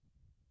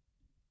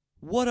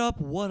What up,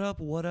 what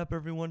up,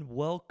 everyone?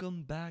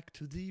 Welcome back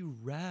to the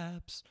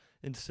Raps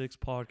in 6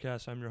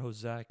 podcast. I'm your host,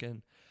 Zach,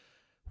 and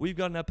we've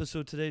got an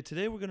episode today.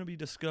 Today, we're going to be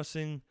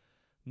discussing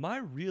my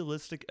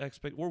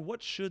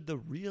what should the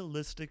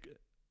realistic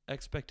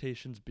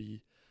expectations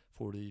be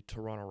for the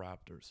Toronto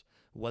Raptors?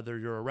 Whether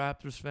you're a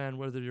Raptors fan,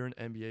 whether you're an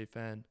NBA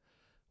fan,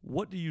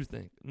 what do you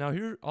think? Now,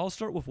 here, I'll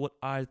start with what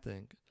I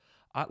think.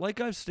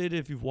 Like I've stated,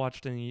 if you've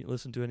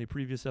listened to any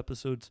previous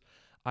episodes,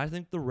 I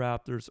think the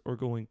Raptors are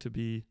going to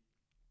be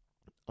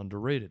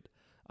underrated.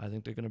 I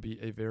think they're going to be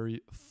a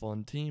very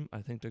fun team.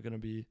 I think they're going to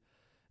be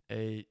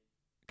they're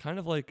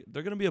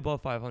going to be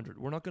above 500.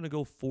 We're not going to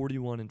go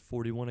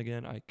 41-41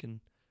 again.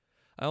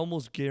 I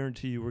almost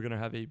guarantee you we're going to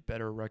have a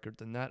better record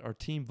than that. Our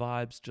team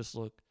vibes just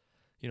look,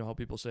 how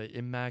people say,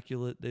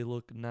 immaculate. They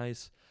look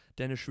nice.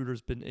 Dennis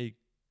Schroeder's been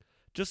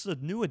the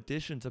new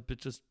additions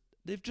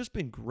they've just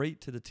been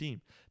great to the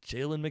team.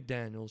 Jalen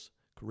McDaniels,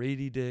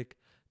 Grady Dick,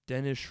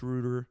 Dennis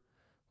Schroeder.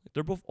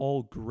 They're both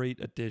all great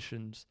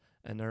additions.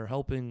 And they're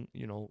helping,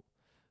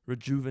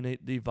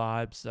 rejuvenate the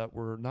vibes that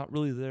were not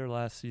really there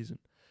last season.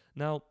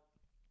 Now,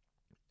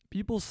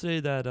 people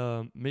say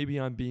that maybe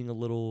I'm being a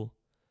little,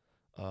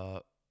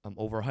 I'm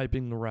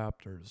overhyping the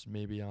Raptors.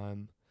 Maybe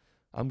I'm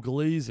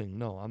glazing.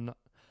 No, I'm not.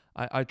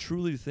 I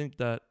truly think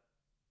that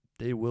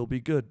they will be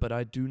good, but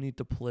I do need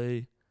to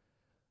play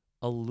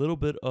a little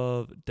bit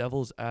of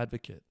devil's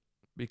advocate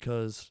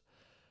because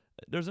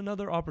there's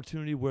another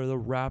opportunity where the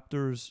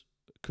Raptors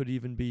could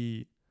even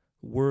be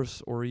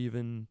worse or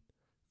even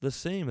the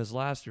same as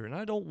last year. And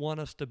I don't want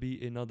us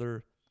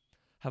to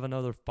have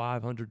another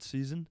 500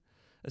 season,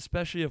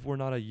 especially if we're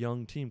not a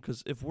young team.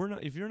 Because if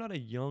you're not a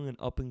young and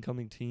up and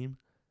coming team,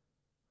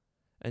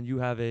 and you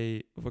have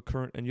you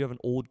have an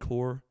old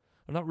core,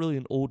 or not really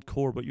an old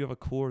core, but you have a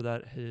core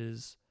that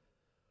is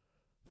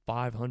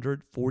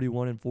 500,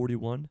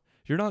 41-41,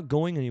 you're not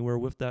going anywhere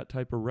with that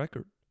type of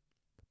record.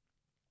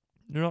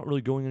 You're not really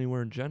going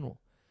anywhere in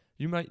general.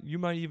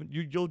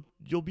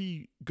 You'll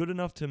be good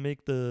enough to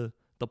make the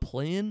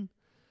play-in,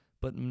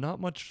 but not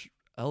much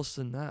else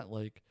than that.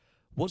 Like,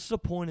 what's the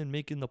point in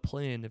making the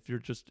play-in if you're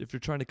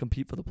trying to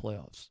compete for the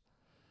playoffs?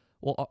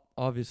 Well,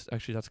 obviously,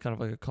 actually, that's kind of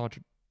like a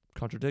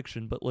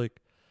contradiction. But like,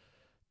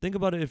 think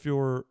about it. If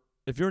you're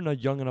in a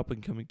young and up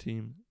and coming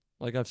team,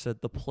 like I've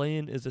said, the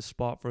play-in is a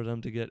spot for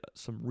them to get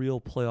some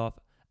real playoff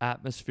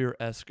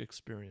atmosphere-esque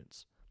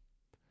experience.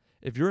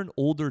 If you're an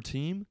older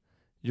team,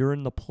 you're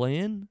in the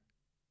play-in.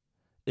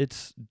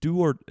 It's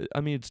do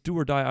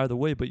or die either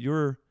way. But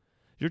you're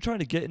trying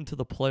to get into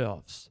the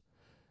playoffs.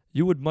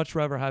 You would much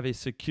rather have a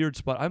secured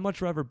spot. I'd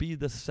much rather be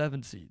the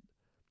 7 seed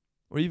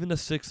or even the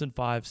 6 and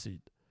 5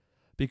 seed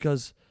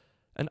because,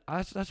 and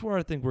that's where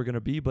I think we're going to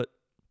be. But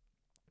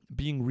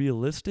being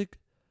realistic,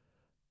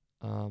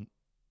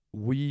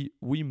 we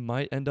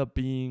might end up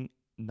being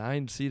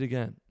 9 seed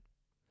again.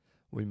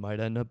 We might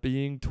end up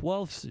being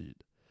 12 seed.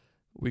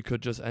 We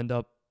could just end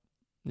up,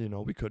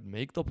 we could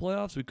make the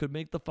playoffs. We could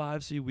make the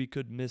 5 seed. We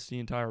could miss the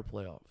entire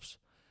playoffs.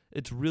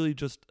 It's really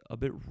just a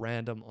bit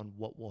random on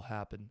what will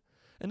happen.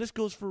 And this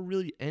goes for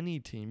really any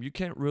team. You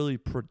can't really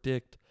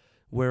predict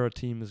where a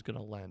team is going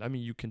to land. I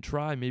mean, you can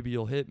try. Maybe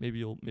you'll hit. Maybe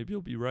you'll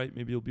be right.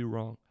 Maybe you'll be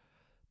wrong.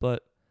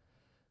 But,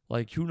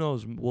 like, who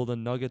knows? Will the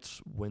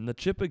Nuggets win the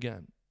chip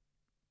again?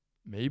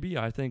 Maybe.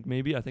 I think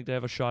they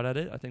have a shot at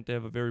it. I think they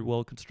have a very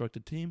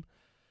well-constructed team.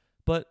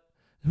 But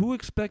who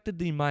expected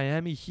the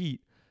Miami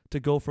Heat to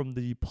go from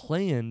the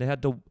play-in? They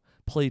had to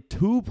play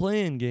 2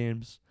 play-in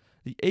games,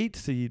 the 8th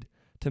seed,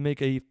 to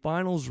make a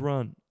finals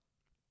run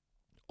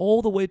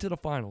all the way to the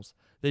finals.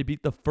 They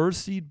beat the 1st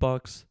seed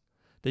Bucks,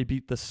 they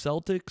beat the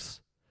Celtics,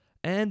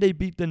 and they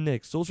beat the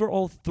Knicks. Those are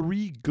all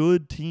 3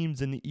 good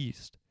teams in the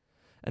East.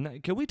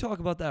 And can we talk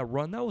about that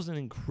run? That was an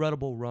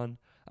incredible run.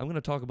 I'm going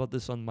to talk about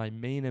this on my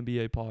main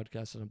NBA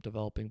podcast that I'm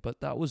developing,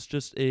 but that was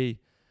just a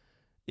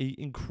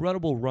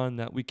incredible run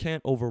that we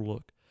can't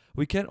overlook.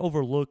 We can't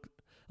overlook,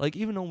 like,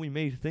 even though we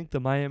may think the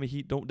Miami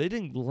Heat they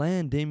didn't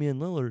land Damian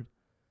Lillard,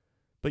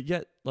 but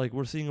yet, like,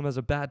 we're seeing them as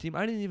a bad team.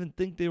 I didn't even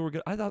think they were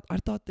good. I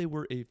thought they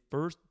were a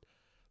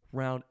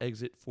first-round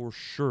exit for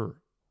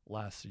sure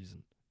last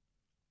season.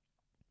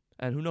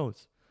 And who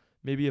knows?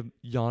 Maybe if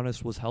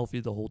Giannis was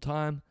healthy the whole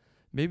time,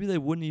 maybe they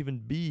wouldn't even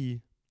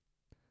be,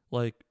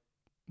 like,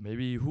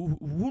 maybe, who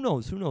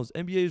knows? Who knows?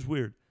 NBA is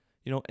weird.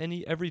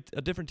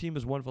 A different team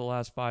has won for the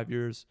last 5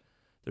 years.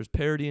 There's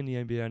parity in the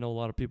NBA. I know a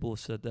lot of people have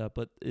said that,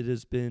 but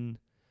it's been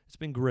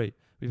great.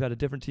 We've had a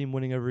different team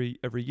winning every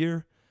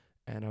year.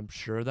 And I'm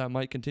sure that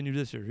might continue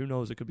this year. Who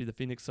knows? It could be the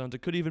Phoenix Suns.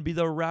 It could even be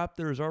the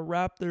Raptors. Our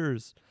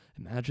Raptors.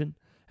 Imagine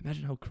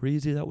how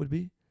crazy that would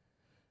be.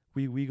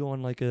 We go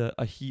on like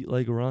a Heat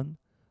leg run.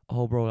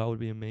 Oh, bro, that would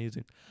be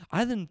amazing.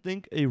 I didn't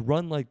think a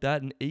run like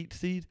that, an 8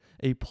 seed,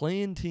 a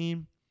play-in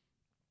team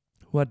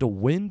who had to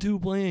win 2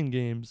 play-in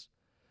games,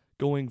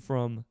 going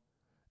from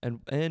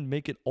and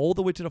make it all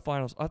the way to the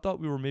finals. I thought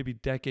we were maybe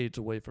decades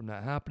away from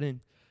that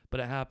happening,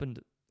 but it happened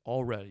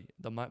already.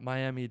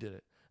 Miami did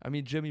it. I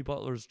mean, Jimmy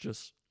Butler's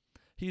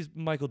he's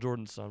Michael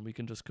Jordan's son. We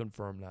can just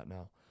confirm that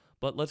now.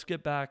 But let's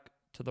get back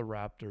to the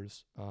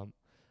Raptors.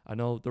 I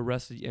know the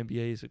rest of the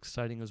NBA is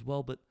exciting as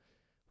well, but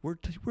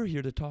we're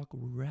here to talk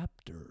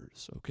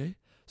Raptors, okay?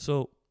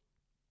 So,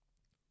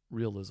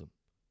 realism.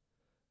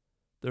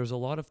 There's a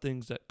lot of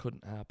things that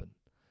couldn't happen.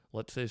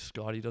 Let's say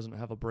Scottie doesn't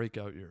have a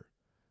breakout year.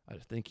 I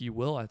think he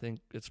will. I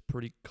think it's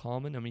pretty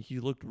common. I mean, he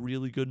looked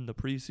really good in the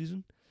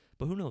preseason,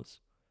 but who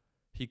knows?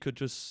 He could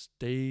just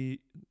stay.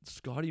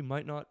 Scottie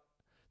might not.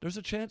 There's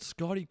a chance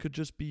Scottie could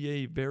just be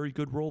a very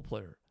good role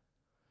player.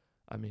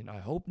 I mean, I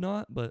hope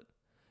not, but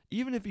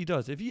even if he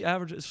does, if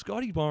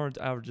Scottie Barnes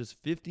averages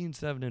 15,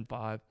 7, and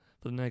 5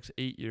 for the next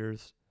 8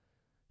 years,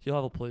 he'll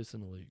have a place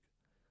in the league.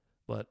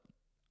 But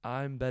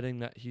I'm betting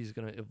that he's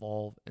going to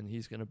evolve and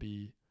he's going to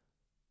be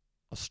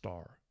a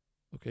star.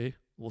 Okay?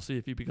 We'll see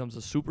if he becomes a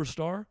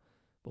superstar,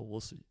 but we'll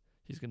see.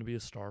 He's going to be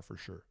a star for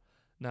sure.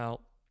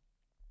 Now,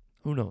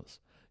 who knows?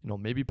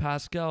 Maybe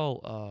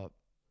Pascal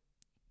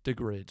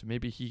degrades.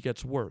 Maybe he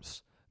gets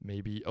worse.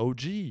 Maybe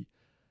OG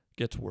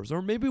gets worse.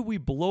 Or maybe we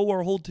blow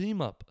our whole team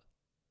up.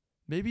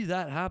 Maybe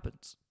that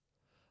happens.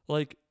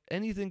 Like,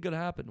 anything could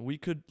happen. We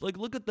could,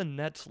 look at the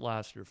Nets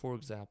last year, for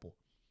example.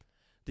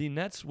 The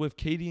Nets with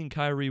KD and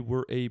Kyrie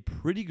were a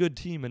pretty good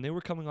team, and they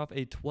were coming off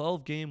a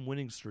 12-game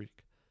winning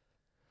streak.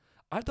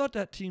 I thought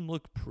that team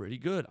looked pretty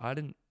good. I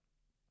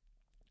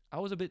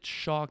was a bit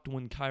shocked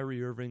when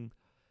Kyrie Irving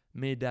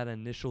made that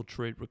initial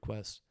trade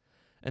request,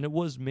 and it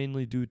was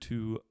mainly due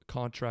to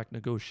contract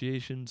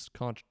negotiations.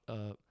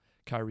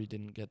 Kyrie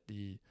didn't get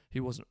he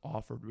wasn't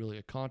offered really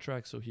a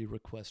contract, so he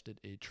requested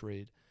a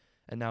trade,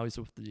 and now he's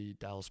with the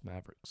Dallas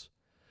Mavericks.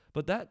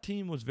 But that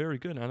team was very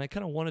good, and I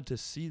kind of wanted to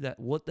see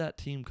what that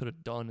team could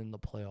have done in the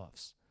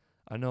playoffs.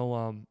 I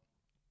know,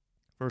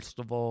 first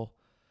of all,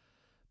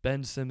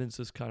 Ben Simmons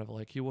is kind of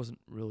he wasn't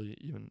really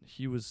even,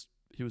 he was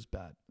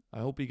bad.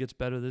 I hope he gets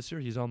better this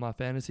year. He's on my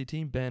fantasy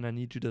team. Ben, I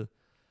need you to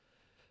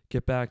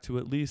get back to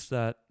at least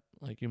that,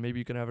 maybe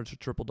you can average a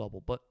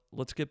triple-double. But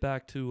let's get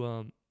back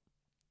to,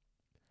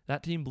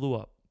 that team blew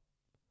up.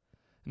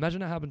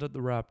 Imagine that happens at the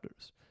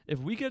Raptors. If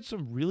we get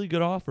some really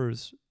good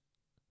offers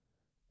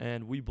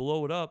and we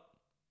blow it up,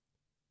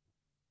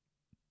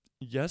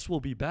 yes, we'll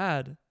be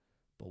bad,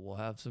 but we'll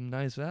have some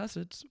nice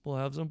assets. We'll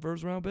have some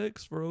first-round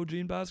picks for OG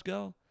and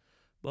Pascal.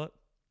 But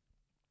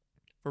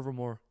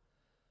furthermore,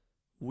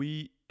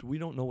 we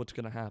don't know what's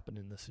going to happen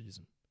in this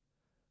season.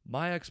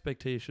 My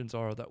expectations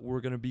are that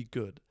we're going to be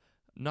good.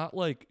 Not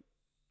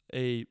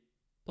a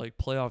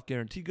playoff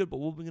guarantee good, but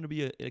we're going to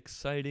be an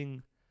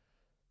exciting,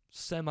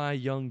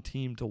 semi-young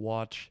team to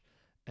watch,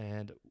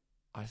 and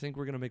I think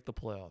we're going to make the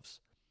playoffs.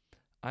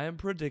 I am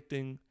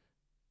predicting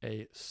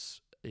a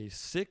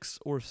 6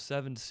 or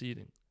 7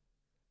 seeding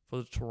for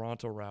the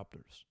Toronto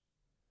Raptors.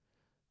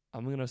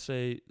 I'm going to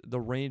say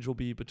the range will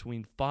be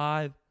between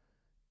 5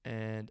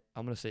 and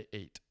I'm going to say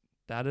 8.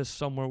 That is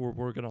somewhere where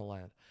we're going to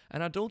land.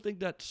 And I don't think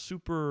that's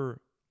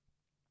super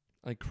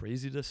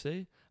crazy to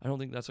say. I don't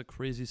think that's a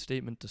crazy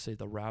statement to say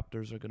the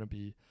Raptors are going to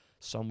be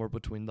somewhere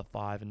between the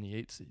 5 and the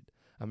 8 seed.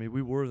 I mean,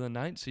 we were the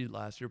 9th seed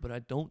last year, but I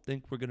don't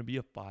think we're going to be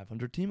a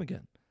 500 team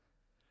again.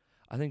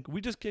 I think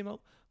we just came out,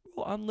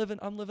 I'm living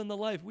the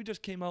life. We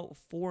just came out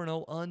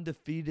 4-0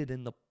 undefeated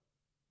in the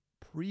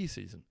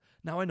preseason.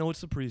 Now I know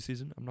it's the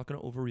preseason. I'm not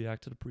going to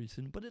overreact to the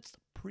preseason, but it's the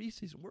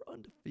preseason. We're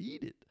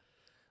undefeated.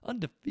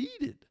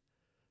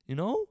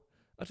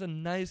 That's a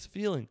nice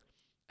feeling.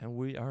 And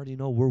we already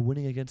know we're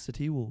winning against the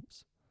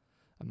T-Wolves.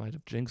 I might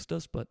have jinxed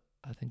us, but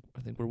I think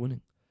we're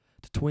winning.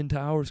 The Twin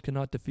Towers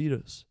cannot defeat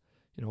us.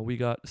 We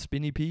got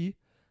Spinny P,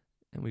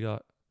 and we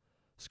got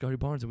Scottie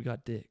Barnes, and we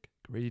got Dick.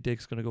 Grady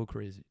Dick's going to go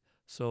crazy.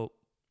 So,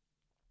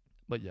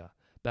 but yeah,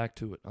 back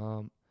to it.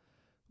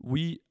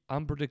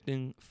 I'm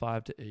predicting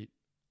 5 to 8.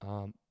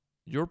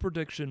 Your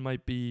prediction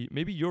might be,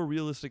 maybe your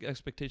realistic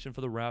expectation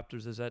for the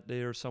Raptors is that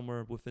they are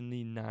somewhere within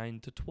the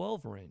 9 to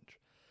 12 range.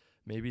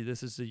 Maybe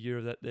this is the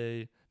year that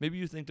maybe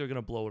you think they're going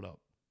to blow it up.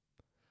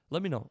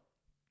 Let me know.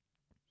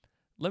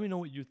 Let me know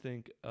what you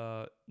think.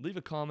 Leave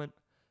a comment.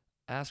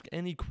 Ask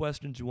any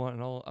questions you want,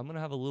 and I'm going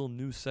to have a little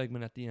new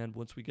segment at the end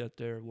once we get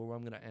there where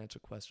I'm going to answer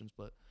questions.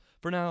 But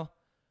for now,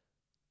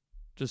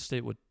 just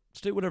state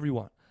whatever you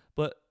want.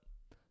 But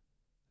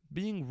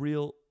being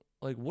real,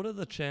 what are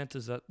the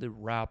chances that the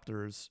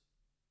Raptors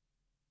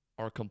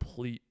are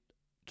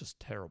just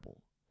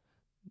terrible?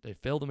 They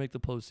fail to make the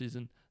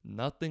postseason.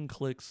 Nothing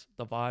clicks.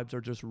 The vibes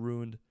are just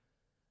ruined.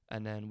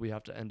 And then we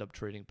have to end up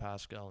trading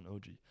Pascal and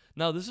OG.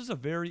 Now, this is a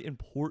very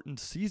important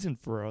season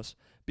for us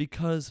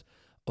because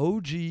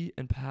OG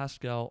and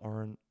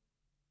Pascal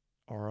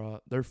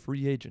they're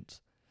free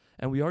agents.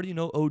 And we already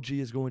know OG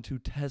is going to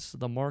test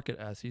the market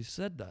as he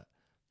said that.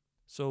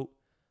 So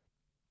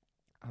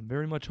I'm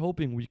very much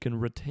hoping we can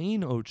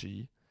retain OG.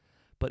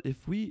 But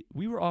if we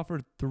were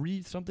offered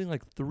 3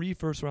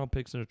 first-round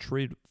picks in a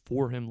trade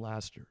for him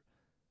last year.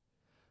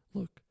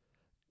 Look,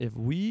 if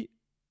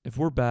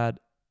we're bad,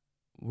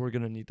 we're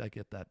going to need to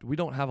get that. We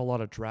don't have a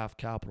lot of draft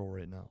capital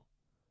right now,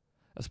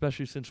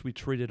 especially since we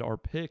traded our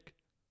pick.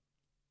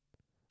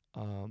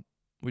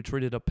 We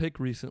traded a pick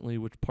recently,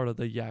 which part of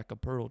the Yaka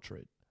Pearl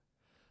trade.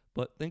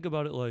 But think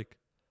about it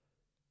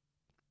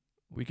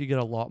We could get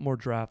a lot more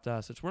draft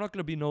assets. We're not going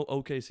to be no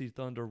OKC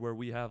Thunder where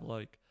we have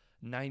like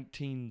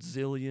 19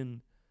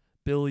 zillion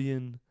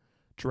billion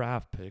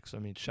draft picks. I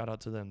mean, shout out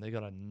to them. They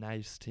got a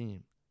nice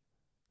team.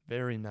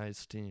 Very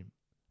nice team.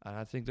 And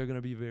I think they're going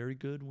to be very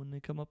good when they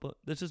come up. But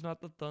this is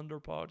not the Thunder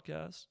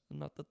podcast. I'm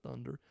not the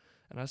Thunder.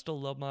 And I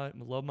still love my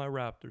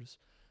Raptors.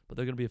 But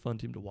they're going to be a fun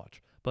team to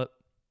watch. But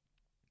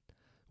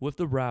with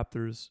the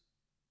Raptors,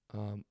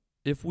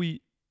 if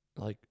we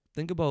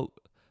think about,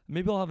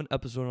 maybe I'll have an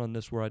episode on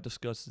this where I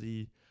discuss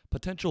the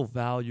potential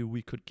value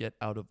we could get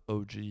out of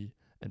OG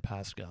and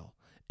Pascal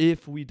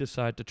if we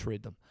decide to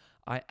trade them.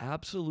 I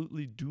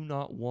absolutely do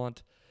not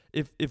want,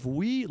 if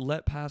we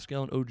let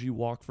Pascal and OG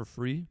walk for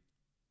free,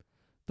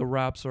 the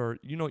Raps are,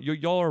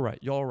 y'all are right.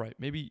 Y'all are right.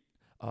 Maybe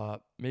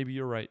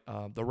you're right.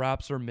 The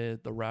Raps are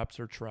mid. The Raps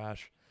are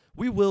trash.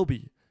 We will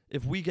be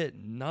if we get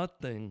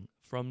nothing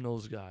from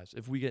those guys.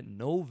 If we get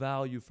no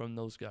value from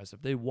those guys,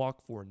 if they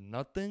walk for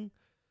nothing,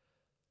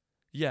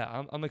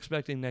 yeah, I'm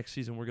expecting next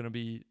season we're gonna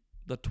be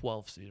the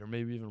 12th seed or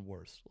maybe even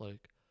worse.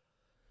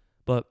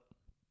 But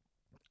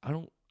I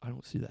don't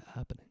see that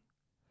happening.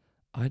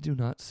 I do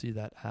not see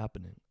that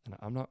happening, and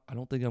I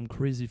don't think I'm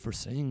crazy for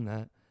saying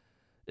that.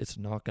 It's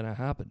not gonna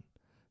happen.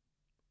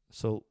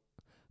 So,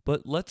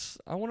 but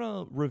I want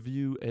to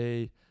review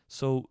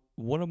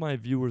one of my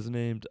viewers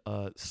named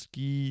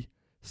Skeek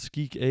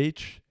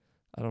H.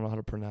 I don't know how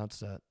to pronounce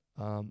that.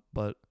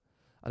 But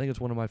I think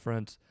it's one of my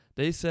friends.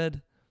 They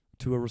said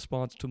to a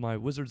response to my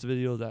Wizards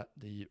video that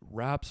the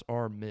Raps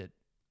are mid.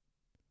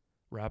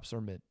 Raps are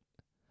mid.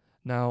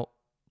 Now,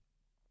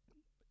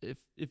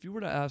 if you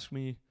were to ask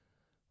me,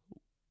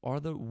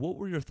 what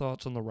were your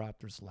thoughts on the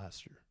Raptors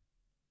last year?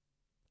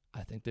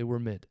 I think they were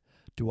mid.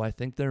 Do I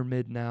think they're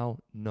mid now?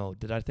 No.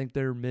 Did I think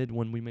they were mid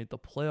when we made the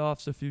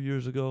playoffs a few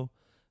years ago?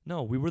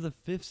 No, we were the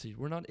 5th seed.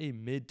 We're not a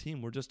mid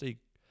team. We're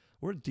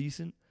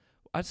decent.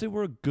 I'd say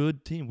we're a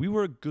good team. We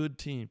were a good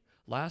team.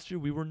 Last year,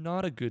 we were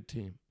not a good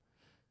team.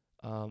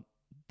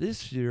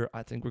 This year,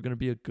 I think we're going to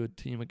be a good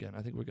team again.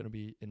 I think we're going to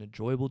be an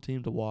enjoyable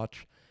team to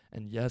watch.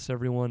 And yes,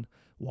 everyone,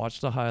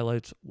 watch the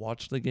highlights,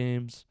 watch the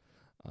games,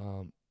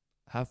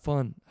 have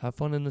fun. Have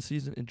fun in the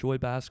season. Enjoy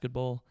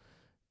basketball.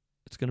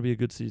 It's going to be a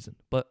good season.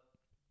 But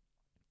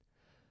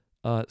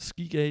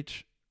Skeek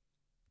H,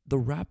 the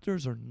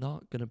Raptors are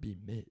not going to be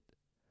mid.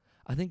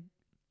 I think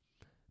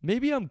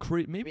maybe I'm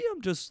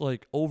just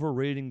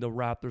overrating the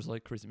Raptors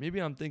like crazy.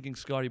 Maybe I'm thinking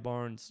Scotty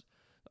Barnes,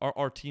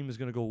 our team is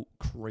going to go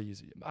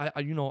crazy. I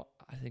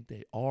think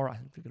they are. I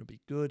think they're going to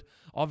be good.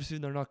 Obviously,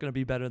 they're not going to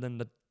be better than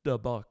the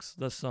Bucks,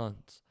 the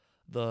Suns,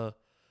 the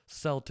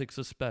Celtics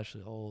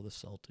especially. Oh, the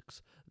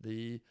Celtics.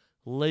 The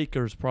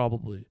Lakers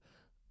probably.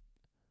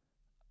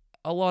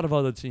 A lot of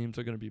other teams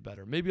are going to be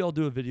better. Maybe I'll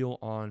do a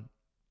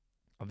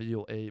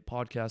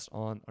podcast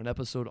on an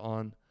episode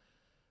on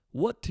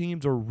what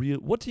teams are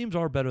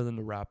better than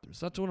the Raptors.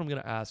 That's what I'm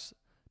going to ask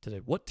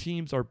today. What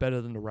teams are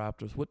better than the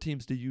Raptors? What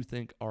teams do you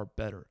think are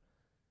better?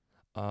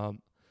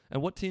 And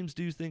what teams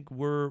do you think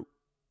were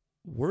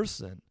worse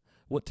than?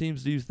 What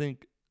teams do you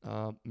think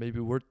maybe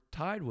we're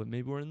tied with?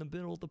 Maybe we're in the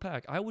middle of the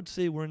pack. I would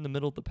say we're in the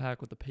middle of the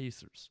pack with the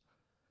Pacers.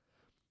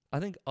 I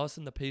think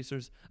the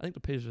Pacers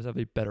have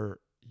a better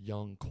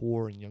young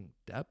core and young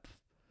depth.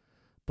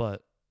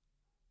 But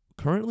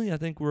currently, I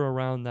think we're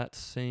around that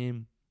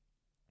same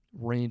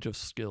range of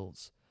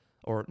skills.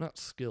 Or not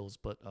skills,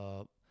 but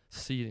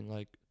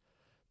seeding.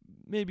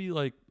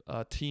 Maybe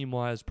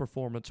team-wise,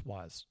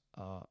 performance-wise.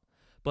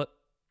 But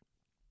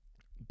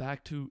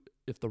back to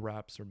if the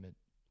Raps are mid.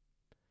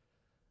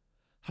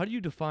 How do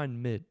you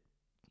define mid?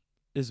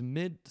 Is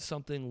mid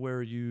something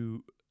where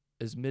you're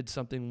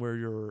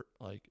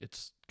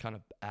it's kind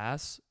of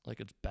ass,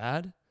 it's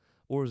bad?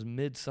 Or is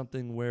mid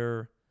something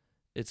where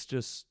it's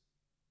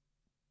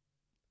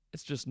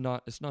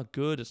not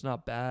good, it's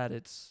not bad,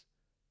 it's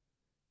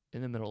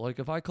in the middle?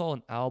 If I call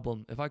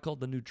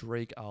the new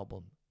Drake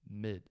album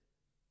mid,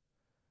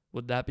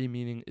 would that be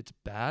meaning it's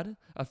bad?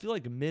 I feel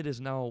like mid is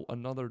now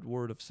another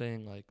word of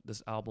saying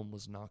this album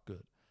was not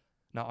good.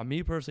 Now,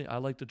 me personally, I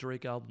like the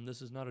Drake album.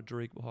 This is not a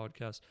Drake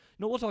podcast.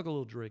 We'll talk a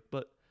little Drake,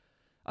 but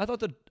I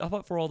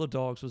thought For All the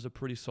Dogs was a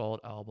pretty solid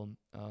album.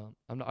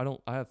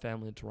 I have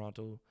family in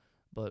Toronto,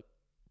 but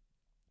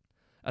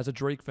as a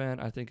Drake fan,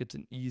 I think it's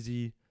an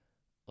easy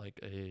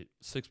a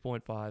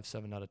 6.5,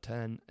 7 out of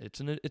 10.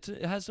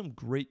 It has some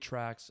great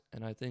tracks,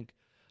 and I think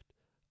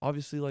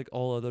obviously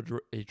all other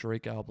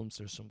Drake albums,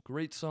 there's some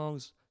great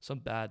songs, some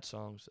bad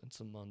songs, and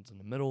some ones in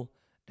the middle,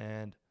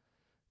 and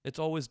it's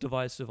always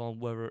divisive on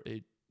whether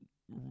a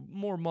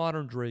more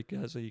modern Drake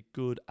has a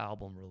good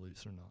album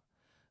release or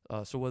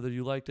not. So whether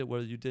you liked it,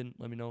 whether you didn't,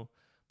 let me know.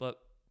 But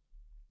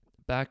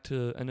back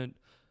to the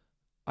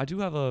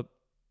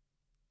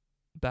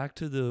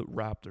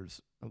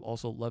Raptors. I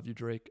also love you,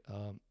 Drake.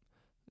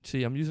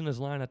 See, I'm using his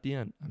line at the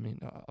end. I mean,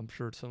 I'm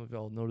sure some of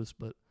y'all noticed,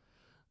 but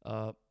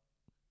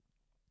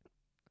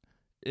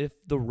if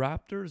the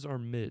Raptors are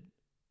mid,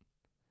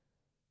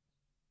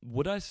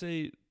 would I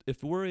say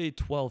if we're a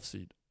 12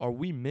 seed, are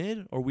we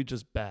mid or are we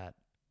just bad?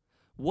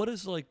 What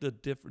is the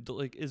difference?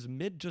 Is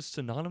mid just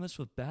synonymous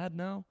with bad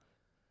now?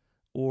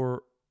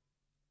 or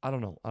I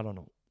don't know.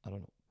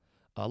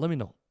 Let me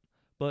know.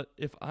 But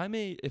if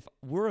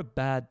we're a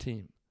bad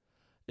team,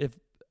 if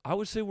I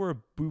would say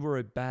we were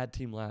a bad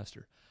team last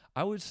year,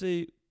 I would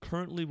say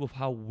currently with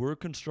how we're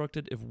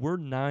constructed, if we're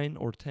 9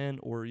 or 10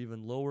 or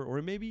even lower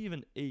or maybe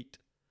even 8,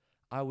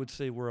 I would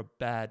say we're a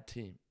bad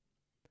team.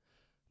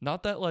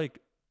 Not that like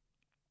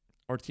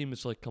our team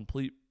is like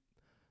complete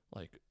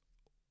like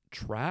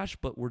trash,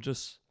 but we're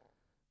just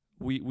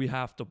we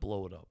have to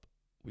blow it up.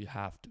 We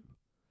have to.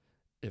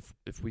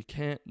 If we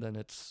can't, then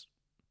it's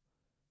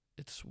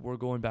we're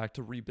going back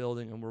to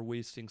rebuilding and we're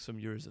wasting some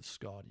years of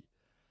Scotty.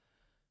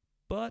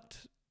 But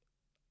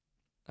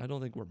I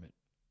don't think we're mid.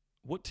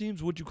 What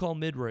teams would you call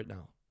mid right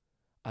now?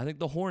 I think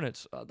the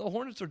Hornets. The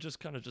Hornets are just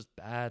kind of just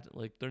bad.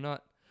 Like they're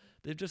not.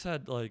 They've just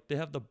had like they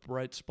have the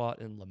bright spot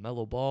in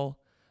LaMelo Ball.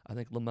 I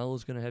think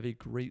LaMelo's going to have a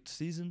great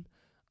season.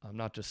 I'm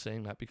not just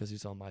saying that because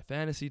he's on my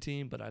fantasy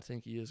team, but I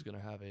think he is going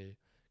to have a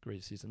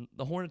great season.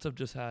 The Hornets have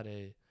just had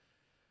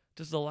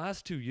the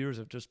last 2 years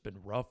have just been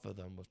rough for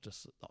them with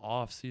just the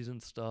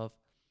off-season stuff,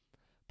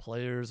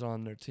 players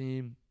on their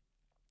team,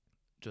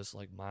 just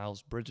like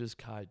Miles Bridges,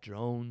 Kai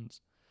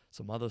Jones,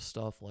 some other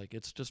stuff. Like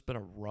it's just been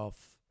a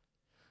rough.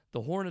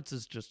 The Hornets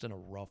is just in a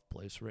rough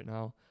place right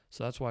now,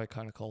 so that's why I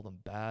kind of call them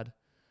bad.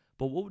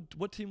 But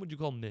what team would you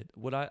call mid?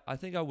 I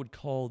think I would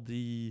call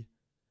the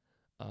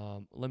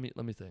let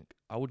me think.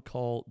 I would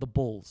call the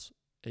Bulls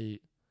I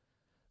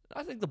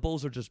think the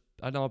Bulls are just.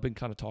 I know I've been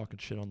kind of talking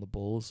shit on the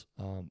Bulls.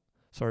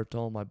 Sorry to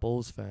all my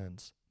Bulls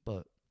fans,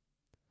 but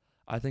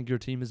I think your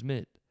team is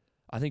mid.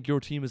 I think your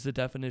team is the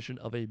definition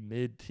of a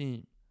mid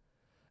team.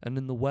 And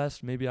in the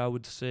West, maybe I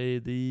would say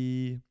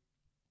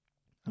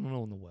I don't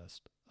know in the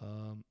West.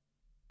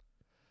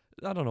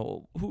 I don't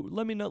know.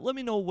 Let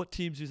me know what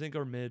teams you think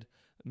are mid.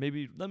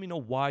 Maybe let me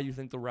know why you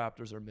think the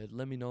Raptors are mid.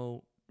 Let me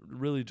know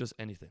really just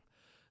anything.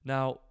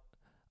 Now,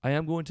 I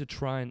am going to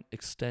try and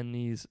extend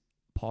these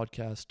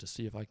podcasts to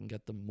see if I can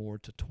get them more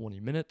to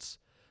 20 minutes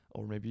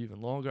or maybe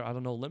even longer. I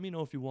don't know. Let me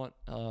know if you want,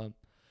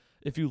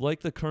 if you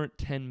like the current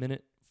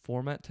 10-minute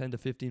format, 10 to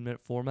 15-minute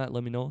format,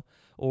 let me know.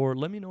 Or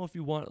let me know if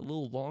you want a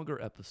little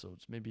longer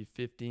episodes, maybe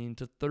 15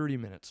 to 30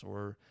 minutes,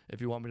 or if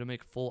you want me to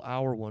make full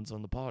hour ones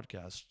on the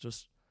podcast.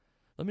 Just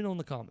let me know in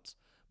the comments.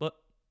 But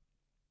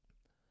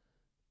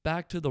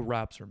back to the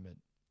Raps are mid.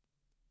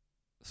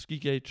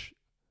 Skeek H,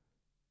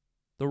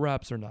 the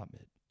Raps are not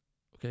mid.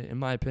 Okay, in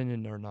my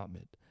opinion, they're not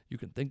mid. You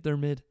can think they're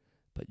mid,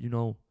 but you're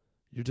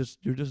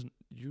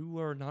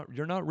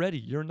not ready.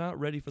 You're not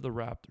ready for the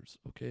Raptors.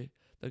 Okay,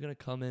 they're gonna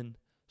come in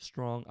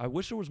strong. I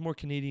wish there was more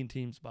Canadian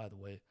teams, by the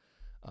way,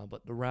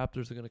 but the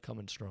Raptors are gonna come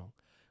in strong.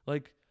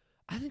 Like,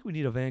 I think we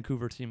need a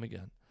Vancouver team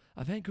again.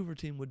 A Vancouver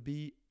team would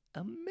be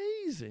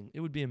amazing. It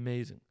would be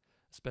amazing,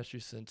 especially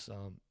since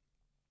I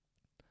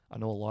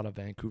know a lot of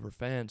Vancouver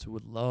fans who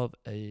would love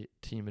a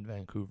team in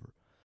Vancouver.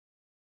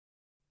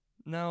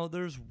 Now,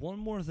 there's one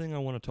more thing I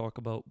want to talk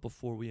about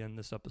before we end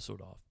this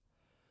episode off.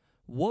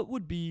 What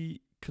would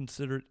be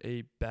considered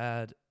a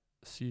bad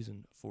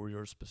season for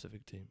your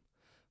specific team?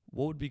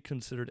 What would be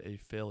considered a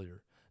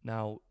failure?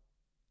 Now,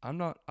 I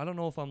don't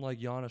know if I'm like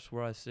Giannis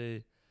where I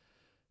say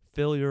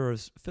failure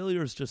is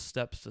just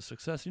steps to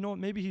success. You know what?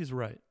 Maybe he's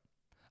right.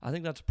 I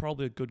think that's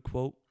probably a good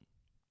quote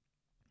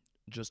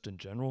just in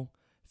general.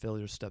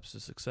 Failure steps to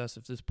success.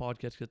 If this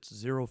podcast gets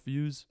 0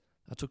 views,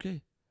 that's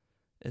okay.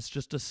 It's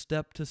just a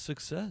step to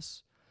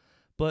success.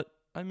 But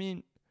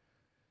let's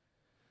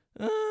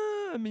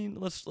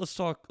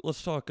talk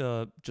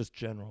just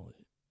generally.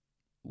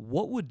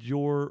 What would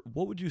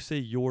you say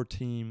your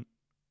team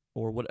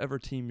or whatever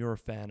team you're a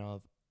fan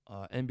of,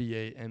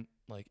 NBA and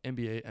like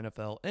NBA,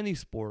 NFL, any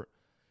sport,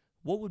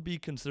 what would be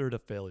considered a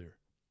failure?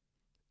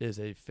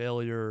 Is a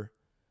failure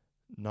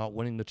not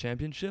winning the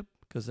championship?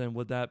 Because then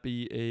would that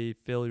be a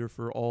failure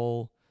for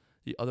all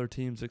the other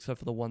teams except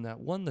for the one that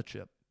won the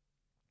chip?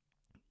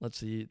 Let's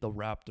see, the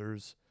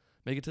Raptors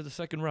make it to the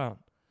second round,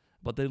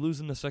 but they lose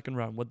in the second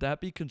round. Would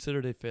that be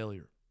considered a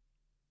failure?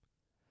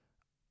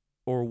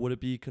 Or would it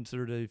be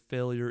considered a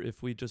failure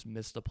if we just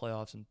missed the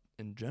playoffs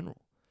in general?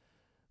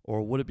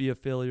 Or would it be a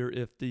failure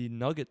if the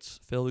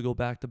Nuggets fail to go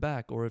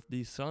back-to-back, or if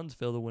the Suns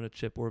fail to win a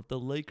chip, or if the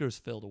Lakers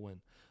fail to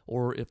win,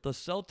 or if the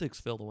Celtics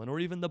fail to win, or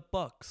even the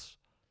Bucks?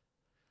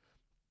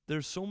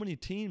 There's so many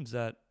teams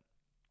that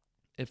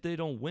if they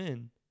don't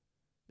win,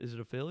 is it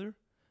a failure?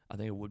 I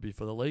think it would be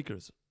for the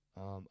Lakers.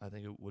 I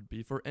think it would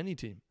be for any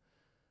team.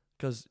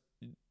 Because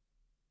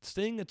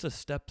saying it's a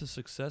step to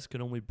success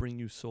can only bring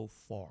you so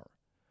far,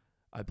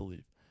 I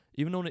believe.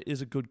 Even though it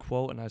is a good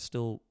quote and I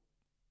still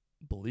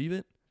believe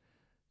it,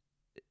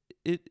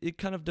 it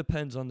kind of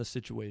depends on the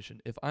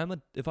situation. If I'm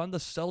the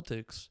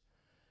Celtics,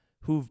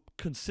 who've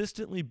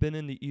consistently been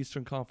in the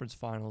Eastern Conference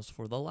Finals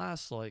for the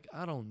last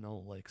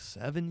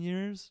 7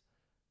 years.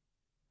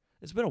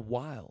 It's been a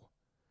while.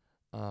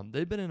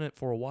 They've been in it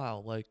for a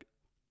while. Like,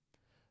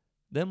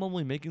 them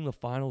only making the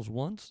finals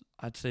once,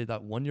 I'd say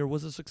that 1 year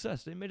was a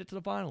success. They made it to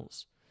the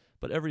finals.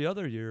 But every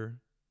other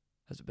year,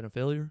 has it been a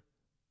failure?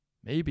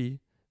 Maybe.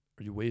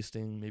 Are you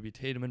wasting maybe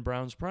Tatum and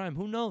Brown's prime?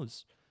 Who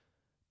knows?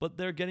 But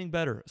they're getting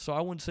better, so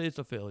I wouldn't say it's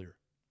a failure.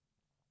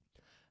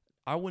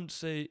 I wouldn't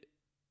say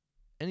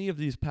any of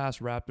these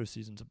past Raptors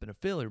seasons have been a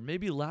failure.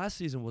 Maybe last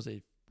season was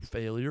a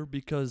failure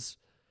because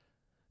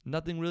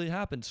nothing really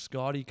happened.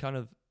 Scottie kind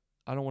of,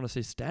 I don't want to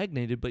say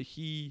stagnated, but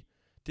he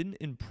didn't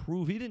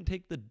improve. He didn't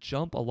take the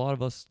jump a lot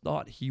of us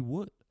thought he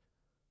would.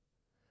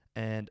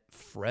 And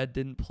Fred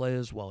didn't play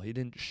as well. He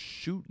didn't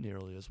shoot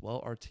nearly as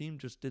well. Our team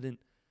just didn't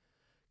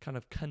kind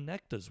of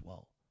connect as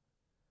well.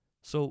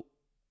 So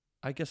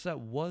I guess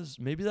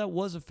maybe that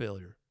was a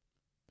failure.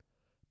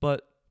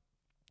 But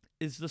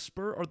the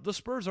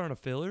Spurs aren't a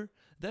failure.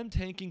 Them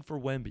tanking for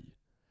Wemby,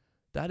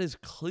 that is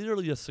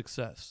clearly a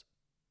success.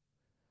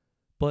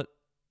 But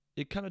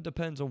it kind of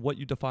depends on what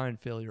you define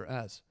failure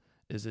as.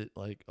 Is it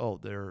like, oh,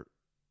 they're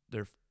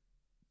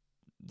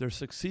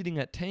succeeding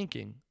at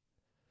tanking,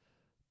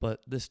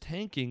 but this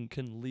tanking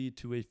can lead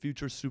to a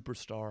future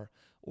superstar,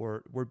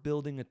 or we're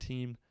building a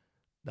team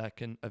that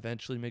can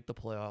eventually make the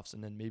playoffs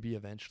and then maybe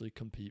eventually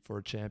compete for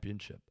a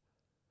championship.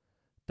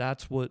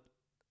 That's what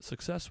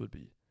success would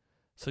be.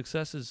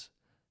 Success is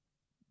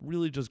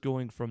really just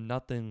going from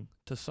nothing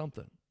to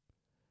something.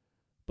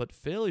 But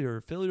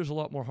failure is a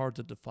lot more hard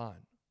to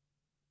define.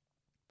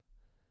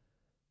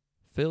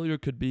 Failure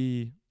could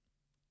be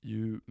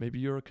maybe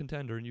you're a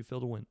contender and you fail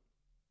to win.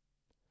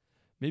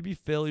 Maybe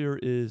failure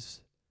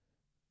is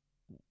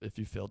if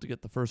you fail to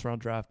get the first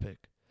round draft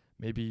pick.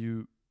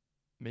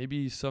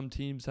 Maybe some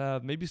teams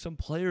have, maybe some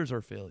players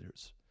are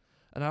failures.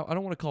 And I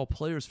don't want to call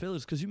players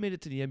failures because you made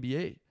it to the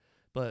NBA.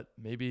 But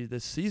maybe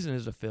this season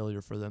is a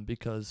failure for them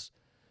because,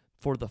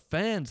 for the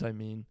fans,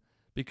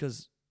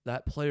 because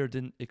that player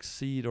didn't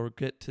exceed or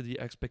get to the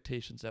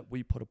expectations that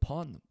we put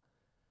upon them.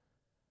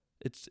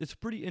 It's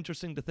pretty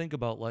interesting to think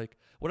about. Like,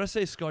 would I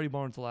say Scottie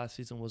Barnes last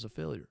season was a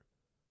failure?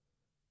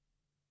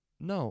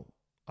 No,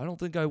 I don't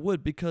think I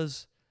would,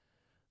 because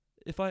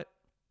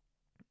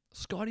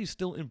Scottie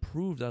still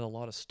improved at a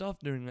lot of stuff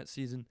during that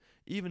season,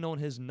 even though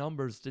his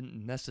numbers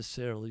didn't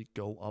necessarily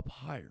go up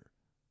higher.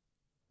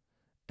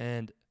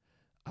 And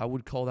I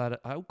would call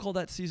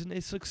that season a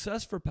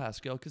success for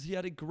Pascal because he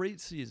had a great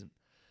season,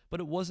 but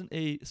it wasn't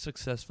a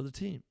success for the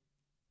team.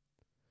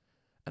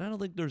 And I don't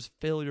think there's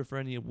failure for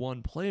any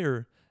one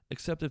player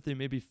except if they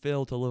maybe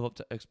fail to live up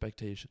to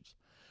expectations.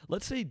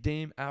 Let's say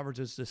Dame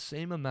averages the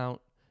same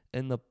amount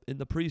in the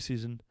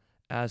preseason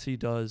as he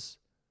does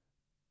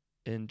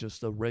in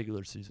just the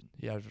regular season.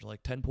 He averages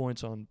like 10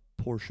 points on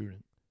poor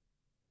shooting.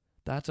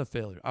 That's a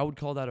failure. I would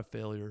call that a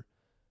failure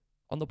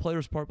on the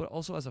player's part, but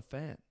also as a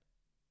fan,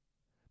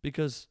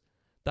 because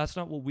that's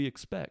not what we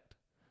expect.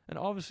 And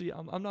obviously,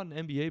 I'm not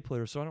an NBA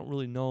player, so I don't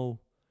really know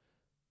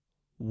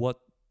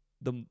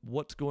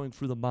what's going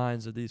through the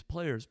minds of these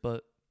players,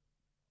 but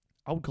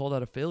I would call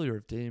that a failure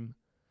if Dame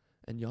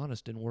and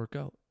Giannis didn't work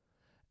out.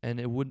 And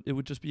it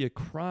would just be a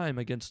crime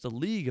against the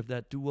league if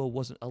that duo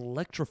wasn't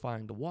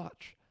electrifying to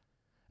watch.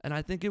 And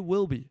I think it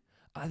will be.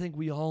 I think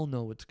we all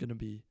know it's going to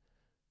be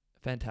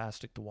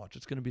fantastic to watch.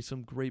 It's going to be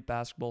some great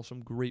basketball,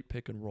 some great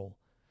pick and roll.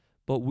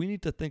 But we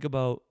need to think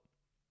about,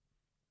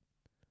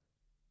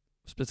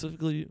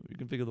 specifically, you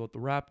can think about the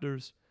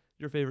Raptors,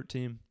 your favorite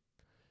team.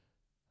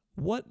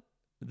 What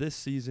this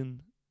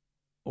season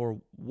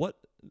will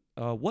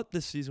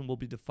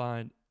be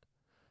defined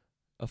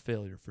a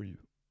failure for you?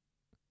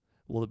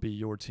 Will it be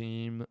your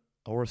team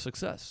or a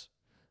success?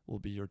 Will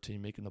it be your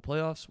team making the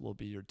playoffs? Will it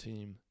be your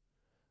team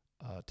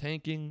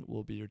tanking?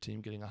 Will it be your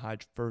team getting a high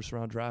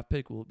first-round draft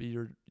pick? Will it be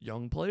your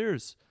young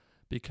players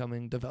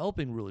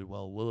developing really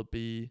well? Will it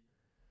be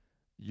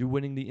you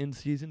winning the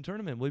in-season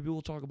tournament? Maybe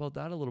we'll talk about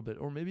that a little bit.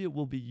 Or maybe it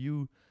will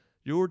be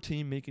your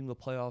team making the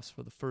playoffs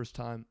for the first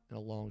time in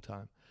a long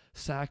time.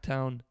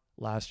 Sacktown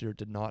last year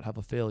did not have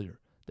a failure.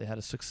 They had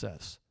a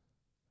success.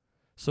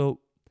 So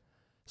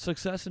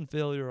success and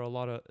failure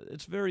are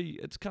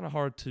it's kind of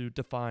hard to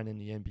define in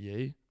the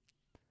NBA.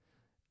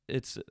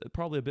 It's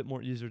probably a bit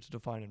more easier to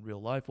define in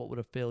real life. What would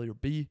a failure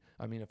be?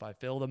 I mean, if I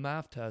failed a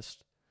math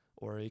test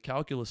or a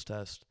calculus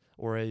test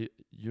or a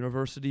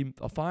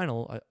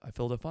final, I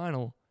failed a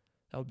final,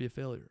 that would be a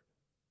failure.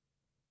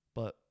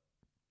 But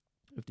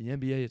with the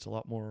NBA, it's a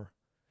lot more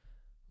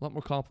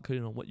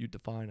complicated on what you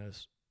define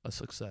as a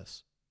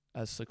success,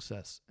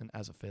 and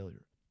as a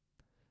failure.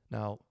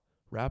 Now,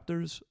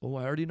 Raptors, I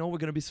already know we're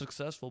going to be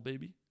successful,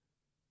 baby.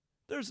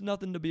 There's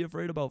nothing to be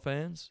afraid about,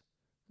 fans.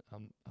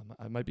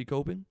 I might be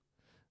coping.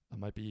 I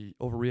might be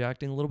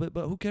overreacting a little bit,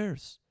 but who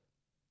cares?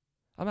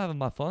 I'm having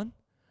my fun.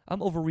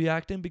 I'm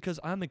overreacting because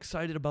I'm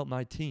excited about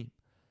my team.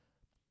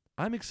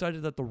 I'm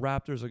excited that the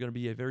Raptors are going to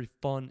be a very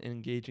fun and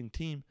engaging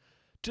team,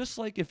 just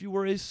like if you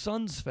were a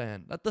Suns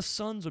fan, that the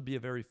Suns would be a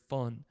very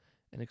fun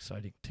and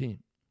exciting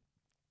team.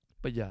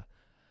 But yeah,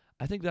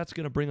 I think that's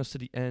going to bring us to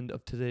the end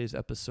of today's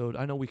episode.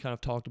 I know we kind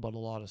of talked about a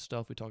lot of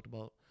stuff. We talked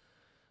about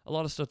a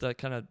lot of stuff that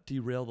kind of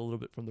derailed a little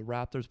bit from the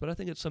Raptors, but I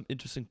think it's some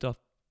interesting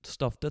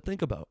stuff to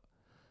think about.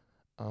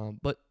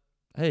 But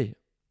hey,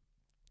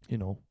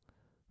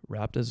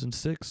 Raptors in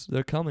 6,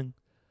 they're coming.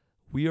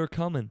 We are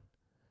coming.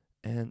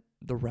 And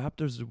the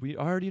Raptors, we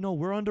already know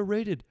we're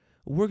underrated.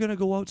 We're going to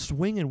go out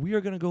swinging. We're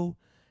going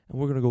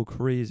to go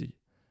crazy.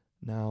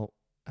 Now,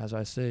 as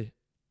I say,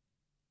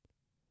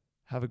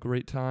 Have a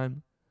great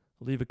time.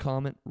 Leave a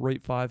comment.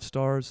 Rate 5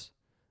 stars.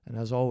 And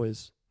as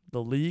always,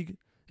 the league.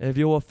 If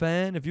you're a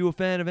fan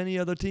of any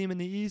other team in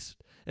the East,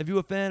 if you're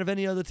a fan of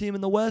any other team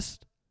in the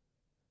West,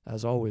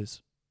 as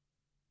always,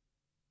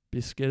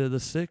 be scared of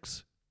the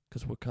 6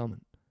 because we're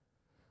coming.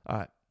 All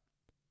right.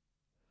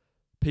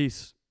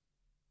 Peace.